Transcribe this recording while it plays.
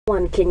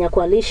One Kenya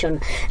Coalition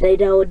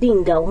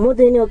RAILA-ODINGA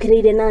umuthi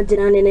NIOKIRIRIE na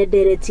njira nene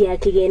Ndereti ya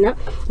Kigina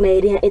na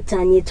iria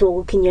itanyitwo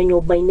gukinyio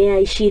nyumba-ini ya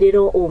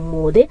ICIRIRO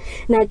umuthi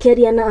na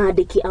akiaria na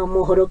andiki a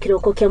mohoro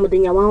kiroko kia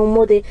muthenya wa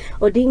umuthi.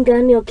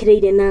 ODINGA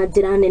NIOKIRIRIE na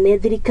njira nene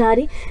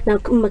thirikari na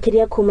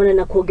makilia kumana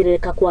na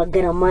kuongerereka kwa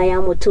garama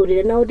ya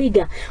muturire, na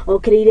ODINGA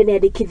okiriire ni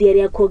andikithia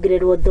ria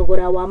kuongererwo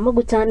thogora wa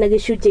maguta na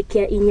gicunje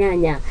kia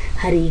 8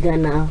 hari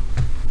igana.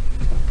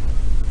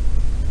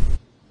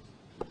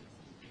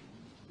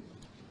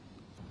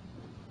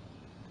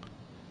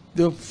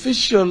 The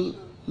official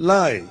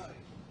lie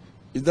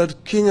is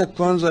that Kenya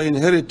Kwanza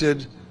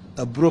inherited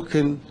a broke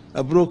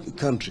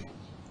country.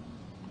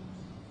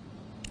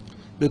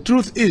 The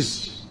truth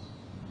is,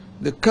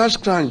 the cash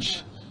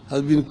crunch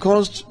has been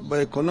caused by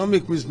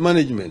economic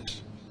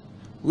mismanagement,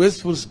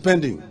 wasteful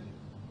spending,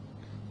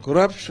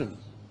 corruption,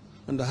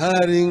 and the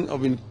hiring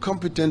of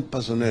incompetent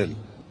personnel.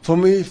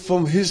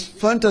 From his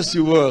fantasy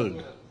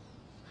world,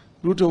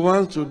 Ruto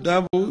wants to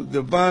double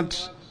the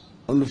VAT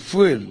on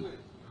fuel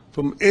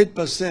from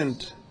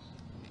 8%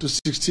 to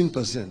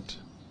 16%.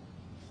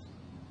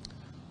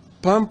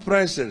 Pump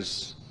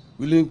prices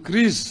will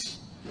increase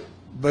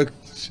by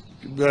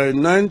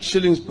 9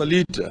 shillings per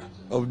litre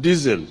of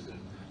diesel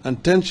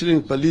and 10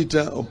 shillings per litre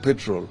of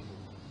petrol.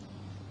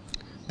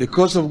 The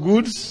cost of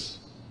goods,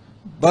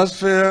 bus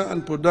fare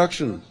and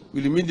production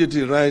will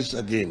immediately rise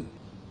again.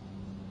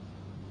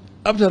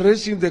 After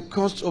raising the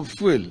cost of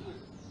fuel,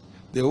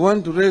 they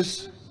want to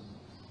raise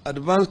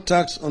advance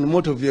tax on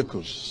motor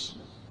vehicles.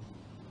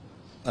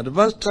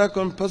 Advance tax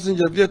on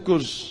passenger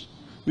vehicles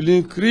will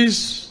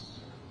increase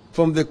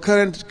from the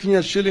current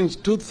Kenya shillings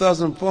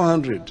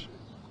 2,400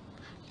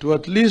 to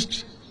at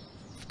least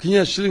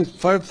Kenya shillings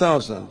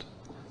 5,000,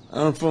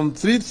 and from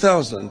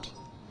 3,000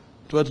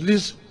 to at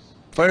least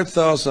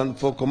 5,000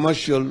 for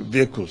commercial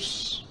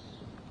vehicles.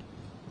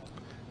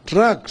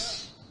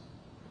 Trucks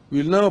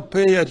will now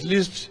pay at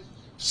least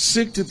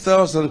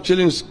 60,000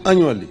 shillings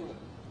annually,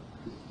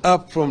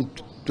 up from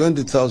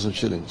 20,000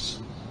 shillings.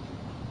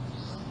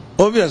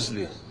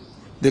 Obviously,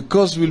 the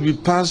cost will be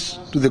passed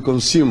to the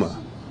consumer,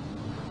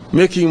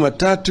 making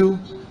matatu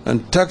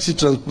and taxi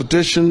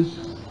transportation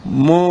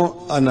more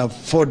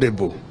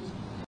unaffordable.